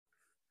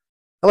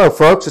Hello,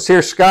 folks. It's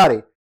here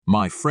Scotty.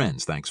 My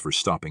friends, thanks for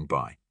stopping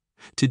by.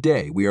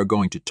 Today we are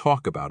going to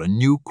talk about a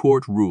new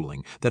court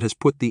ruling that has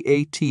put the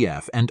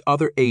ATF and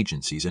other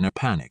agencies in a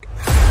panic.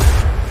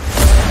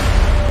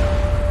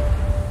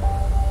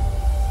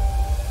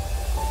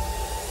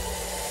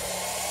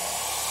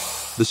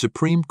 The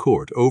Supreme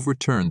Court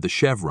overturned the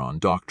Chevron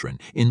Doctrine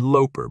in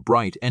Loper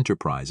Bright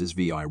Enterprises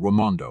v.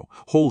 Raimondo,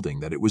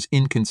 holding that it was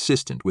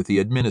inconsistent with the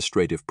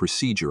Administrative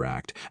Procedure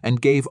Act and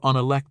gave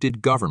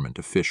unelected government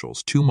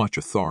officials too much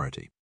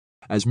authority.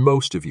 As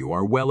most of you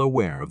are well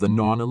aware of, the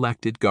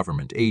non-elected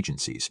government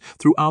agencies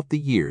throughout the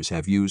years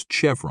have used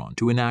Chevron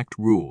to enact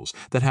rules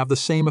that have the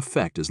same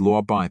effect as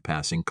law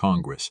bypassing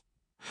Congress.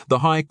 The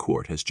High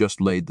Court has just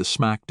laid the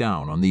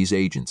smackdown on these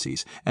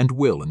agencies and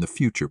will in the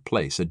future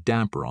place a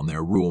damper on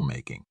their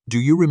rulemaking. Do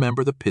you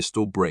remember the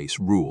pistol brace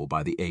rule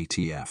by the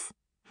ATF?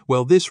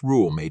 Well, this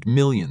rule made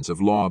millions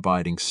of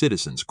law-abiding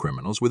citizens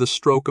criminals with a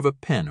stroke of a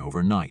pen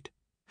overnight.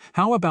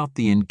 How about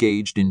the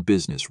engaged in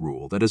business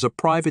rule that as a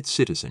private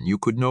citizen you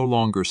could no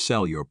longer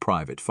sell your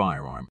private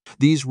firearm?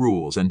 These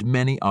rules and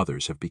many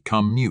others have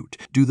become mute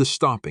due to the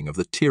stopping of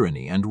the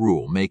tyranny and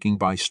rule-making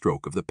by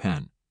stroke of the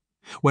pen.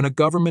 When a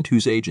government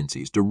whose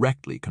agencies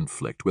directly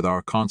conflict with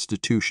our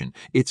Constitution,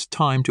 it's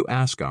time to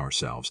ask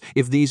ourselves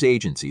if these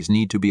agencies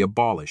need to be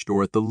abolished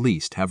or at the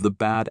least have the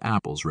bad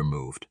apples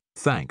removed.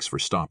 Thanks for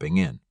stopping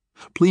in.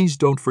 Please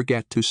don't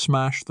forget to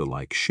smash the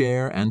like,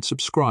 share, and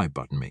subscribe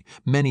button.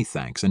 Many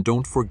thanks, and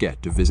don't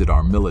forget to visit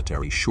our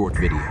military short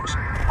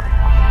videos.